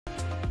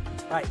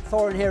Right,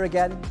 Thorin here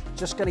again.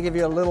 Just going to give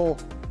you a little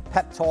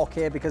pep talk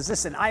here because,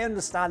 listen, I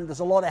understand there's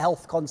a lot of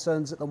health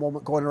concerns at the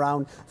moment going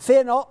around.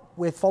 Fear not,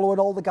 we're following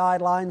all the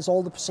guidelines,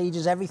 all the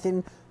procedures,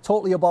 everything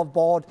totally above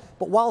board.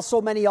 But while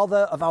so many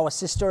other of our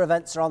sister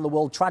events around the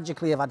world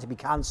tragically have had to be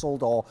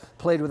cancelled or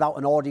played without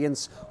an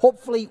audience,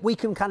 hopefully we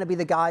can kind of be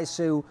the guys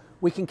who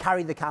we can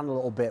carry the can a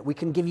little bit. We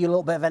can give you a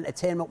little bit of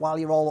entertainment while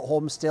you're all at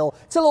home still.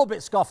 It's a little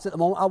bit scuffed at the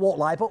moment, I won't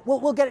lie, but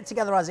we'll get it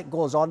together as it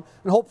goes on.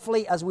 And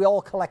hopefully, as we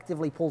all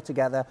collectively pull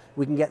together,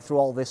 we can get through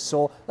all this.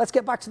 So let's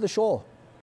get back to the show.